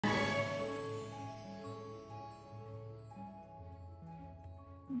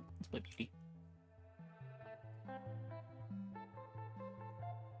Let's play Beauty.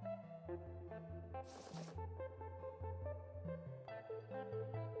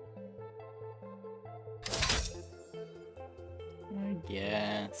 I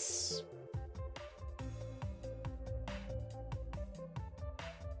guess.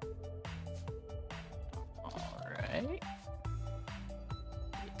 Alright.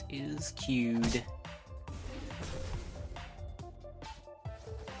 It is queued.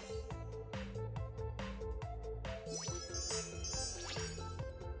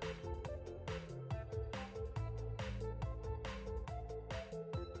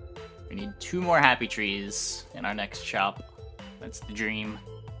 We need 2 more happy trees in our next shop. That's the dream.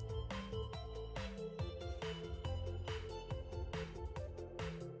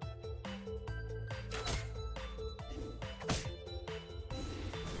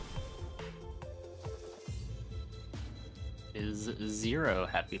 Is 0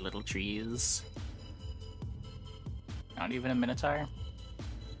 happy little trees. Not even a Minotaur?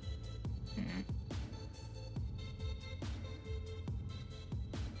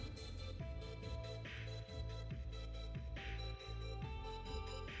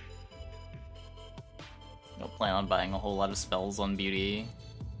 Don't plan on buying a whole lot of spells on Beauty.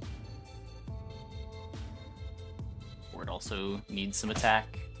 Or it also needs some attack.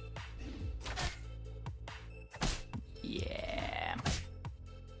 Yeah.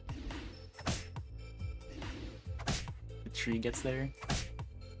 The tree gets there.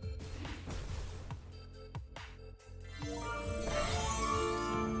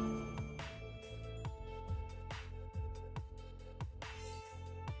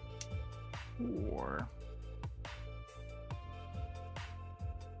 Or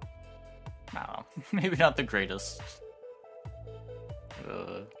I don't know. Maybe not the greatest.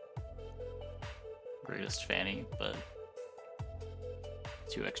 Greatest fanny, but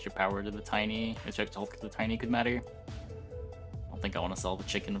 2 extra power to the tiny, or 2 extra health to the tiny could matter. I don't think I want to sell the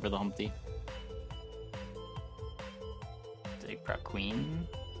chicken for the Humpty. Dig prep queen.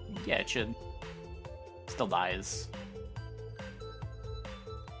 Yeah, it should. Still dies.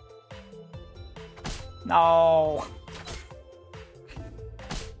 No.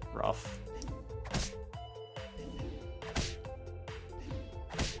 Rough.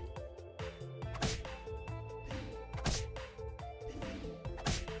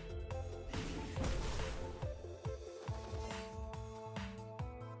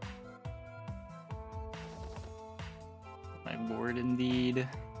 My board indeed.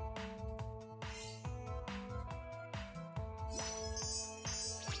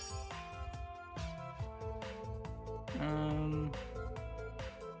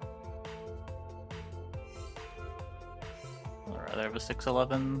 I'd rather have a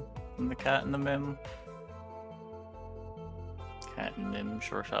 6/11 than the cat and the Mim. Cat and Mim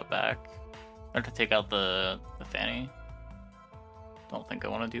short shot back. I have to take out the fanny. Don't think I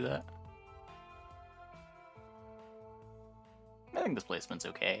want to do that. I think this placement's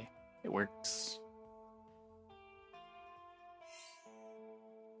okay. It works.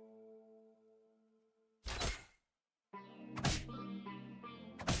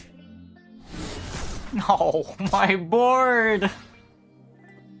 No, my board!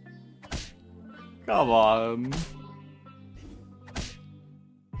 Come on.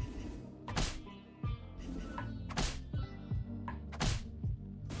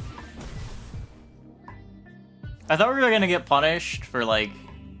 I thought we were gonna get punished for, like,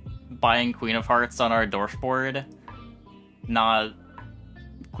 buying Queen of Hearts on our dwarf board, not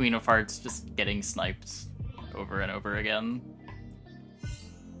Queen of Hearts just getting sniped over and over again.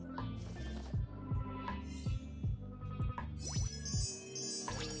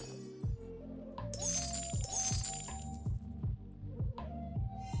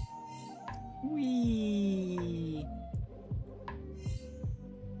 Whee!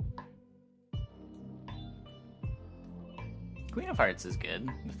 Queen of Hearts is good.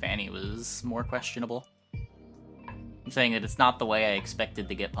 The Fanny was more questionable. I'm saying that it's not the way I expected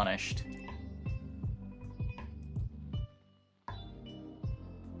to get punished.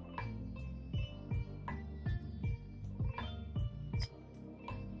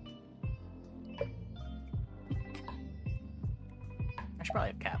 I should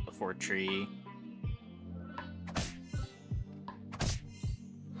probably have cap before tree.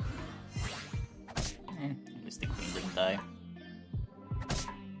 At least the queen didn't die.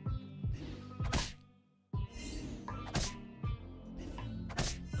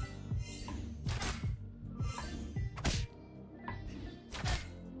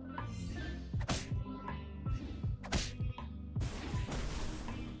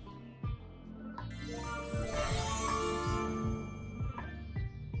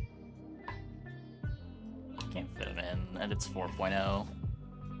 and it's 4.0.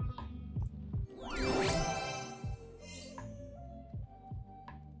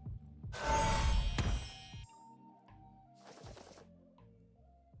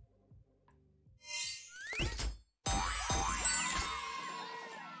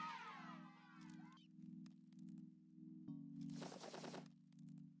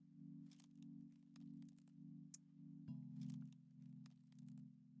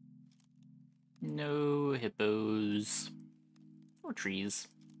 No hippos. Or trees.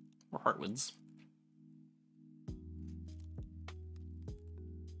 Or heartwoods.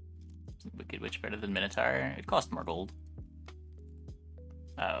 Wicked Witch better than Minotaur? It cost more gold.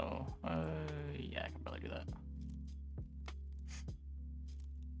 Oh, yeah, I can probably do that.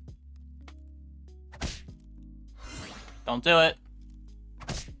 Don't do it!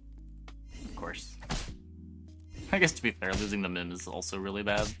 Of course. I guess to be fair, losing the Mim is also really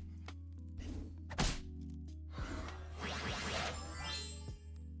bad.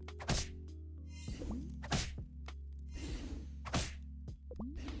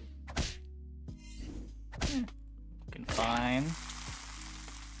 Looking fine.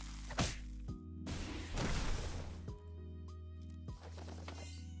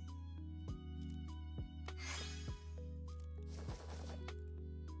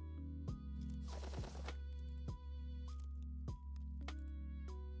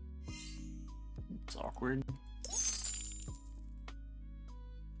 It's awkward.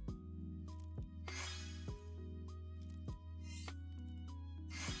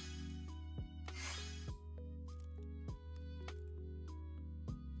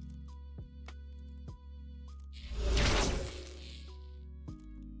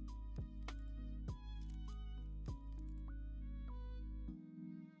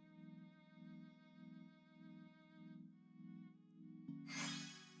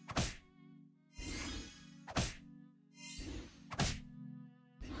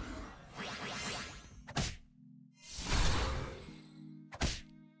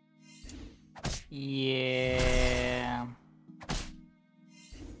 Yeah.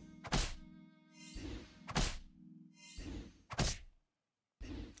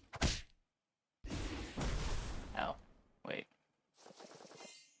 Oh, wait.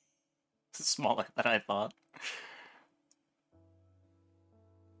 It's smaller than I thought.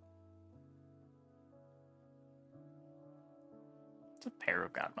 It's a pair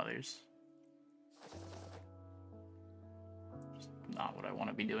of godmothers. Just not what I want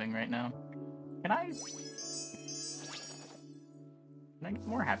to be doing right now. Can I get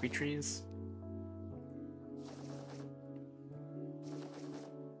more happy trees?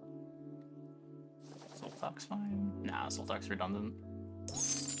 Soltock's fine. Nah, Soltock's redundant.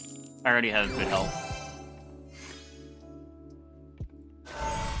 I already have good health.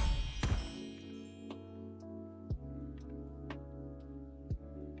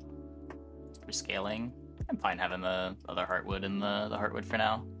 For scaling, I'm fine having the other Heartwood and the Heartwood for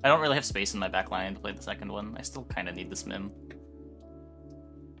now. I don't really have space in my backline to play the second one. I still kind of need this Mim.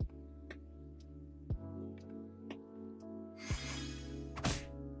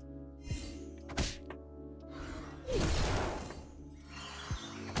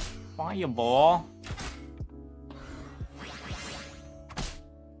 Fireball.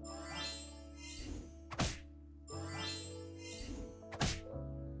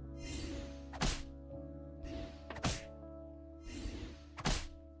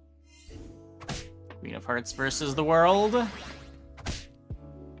 Queen of Hearts versus the world.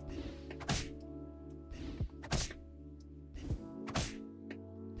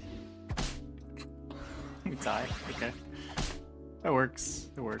 We die. Okay. That works.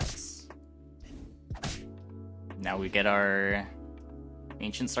 It works. Now we get our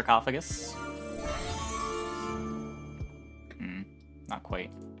ancient sarcophagus. Not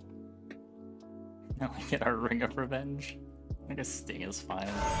quite. Now we get our Ring of Revenge. I guess Sting is fine.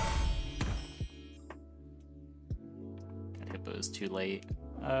 That Hippo is too late.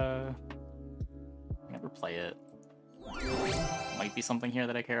 Never play it. Might be something here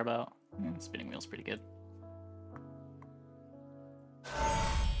that I care about. Spinning Wheel's pretty good.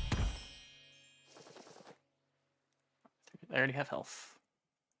 I already have health.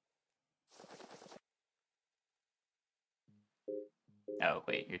 Oh,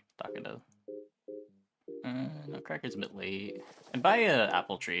 wait, you're talking to... Nutcracker's a bit late. I'd buy a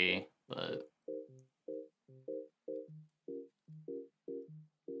apple tree, but...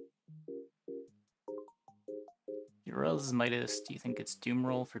 Urel's Midas, do you think it's Doom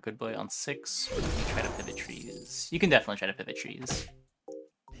Roll for Good Boy on 6, or do you try to pivot trees? You can definitely try to pivot trees.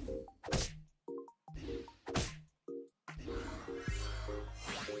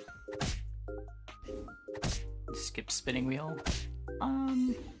 skip spinning wheel. I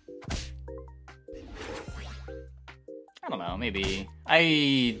don't know, maybe.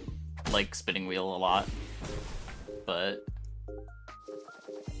 I like spinning wheel a lot, but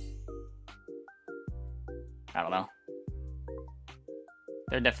I don't know.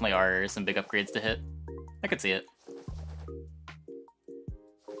 There definitely are some big upgrades to hit. I could see it.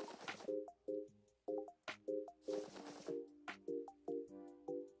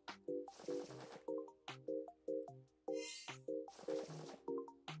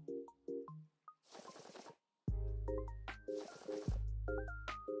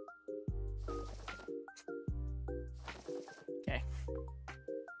 Okay.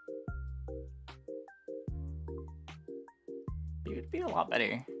 It would be a lot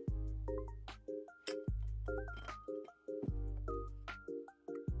better.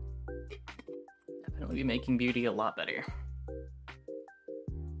 Definitely be making beauty a lot better.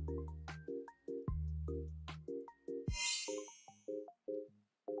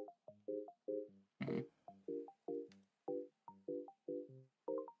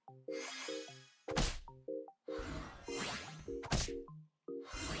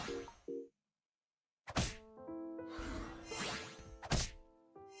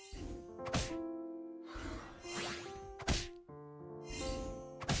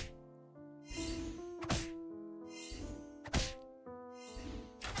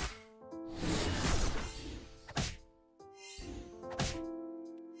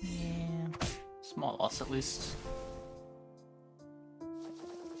 Small loss, at least.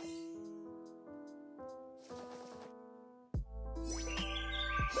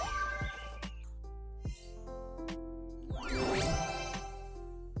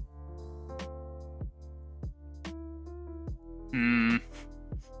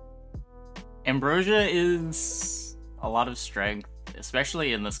 Ambrosia is a lot of strength,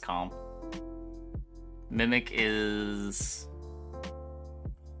 especially in this comp. Mimic is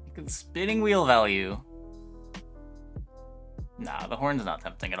spinning wheel value. Nah, the horn's not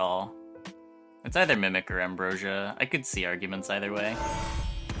tempting at all. It's either Mimic or Ambrosia. I could see arguments either way.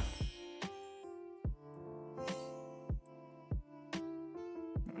 I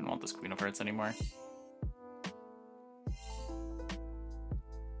don't want this Queen of Hearts anymore.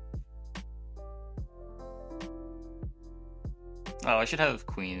 Oh, I should have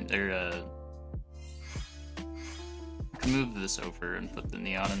Queen, or I can move this over and put the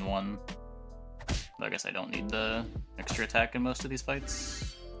Neon in one. But I guess I don't need the extra attack in most of these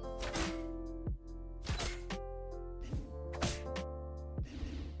fights.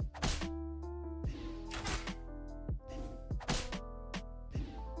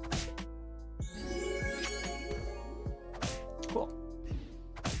 Cool.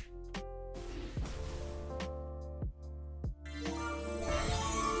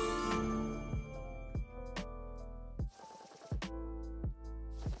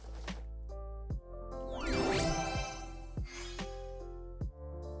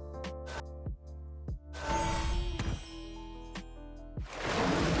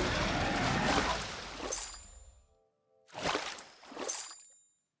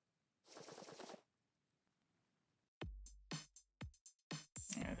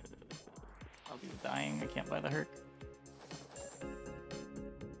 I'll be dying, I can't buy the Herc.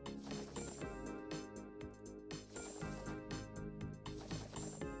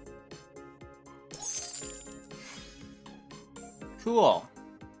 Cool.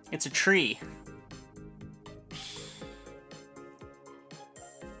 It's a tree.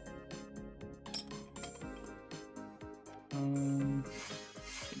 Can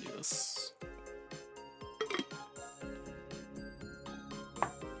do this.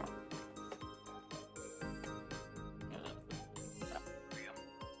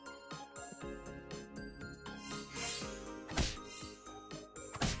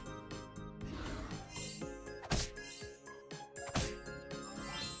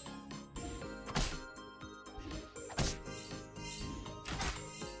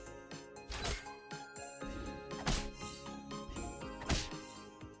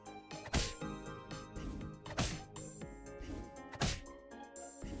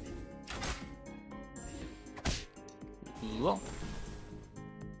 Cool.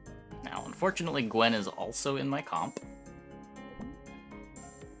 Now, unfortunately, Gwen is also in my comp.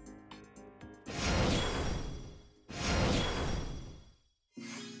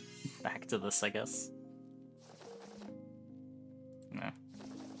 Back to this, I guess. No.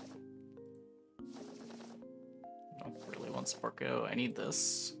 Don't really want Sporko. I need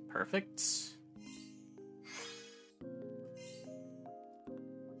this. Perfect.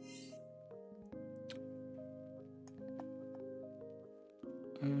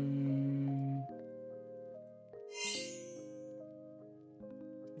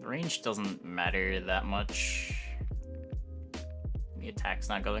 The range doesn't matter that much. The attack's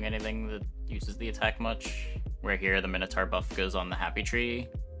not going anything that uses the attack much. Where here, the Minotaur buff goes on the Happy Tree.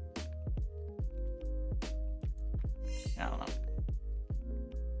 I don't know.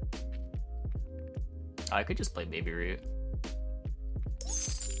 I could just play Baby Root.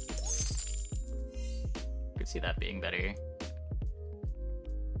 Could see that being better.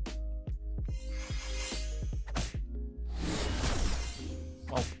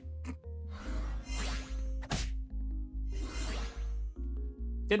 Well,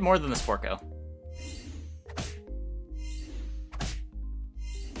 did more than the Sporko.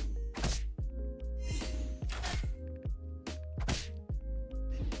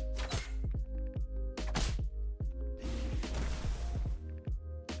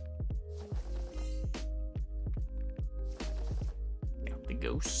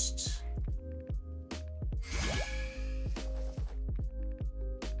 Ghost.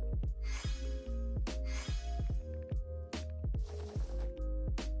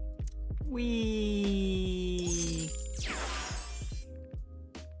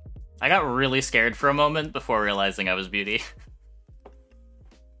 I got really scared for a moment before realizing I was Beauty.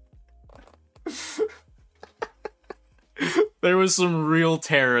 There was some real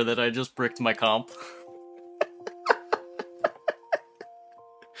terror that I just bricked my comp.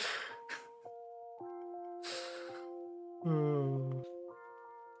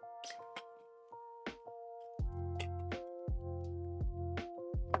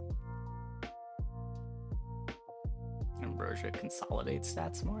 Ambrosia consolidates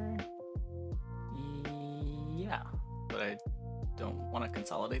stats more? Yeah, but I don't want to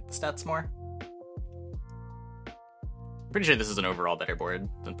consolidate the stats more. Pretty sure this is an overall better board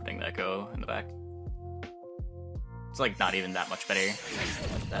than putting the Echo in the back. It's like not even that much better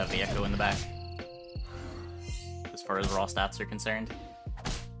to have the Echo in the back, as far as raw stats are concerned.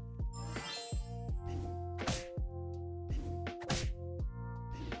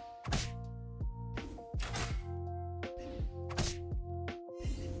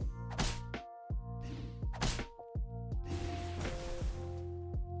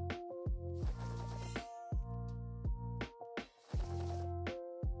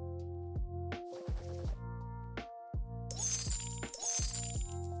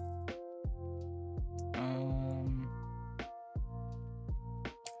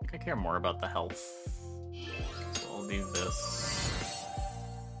 I care more about the health, so I'll do this.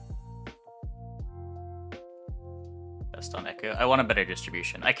 Best on Echo. I want a better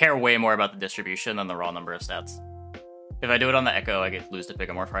distribution. I care way more about the distribution than the raw number of stats. If I do it on the Echo, I get lose to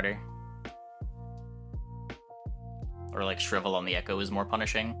Pigamorph harder. Or like Shrivel on the Echo is more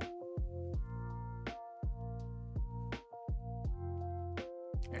punishing.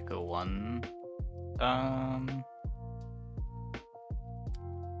 Echo 1.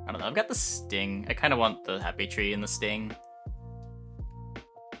 I don't know, I've got the Sting. I kind of want the Happy Tree and the Sting.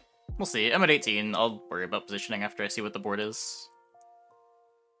 We'll see. I'm at 18. I'll worry about positioning after I see what the board is.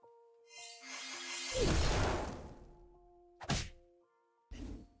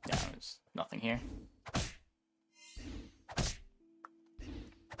 Yeah, there's nothing here.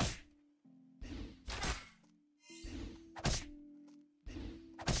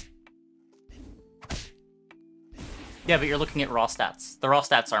 Yeah, but you're looking at raw stats. The raw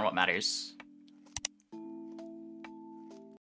stats aren't what matters.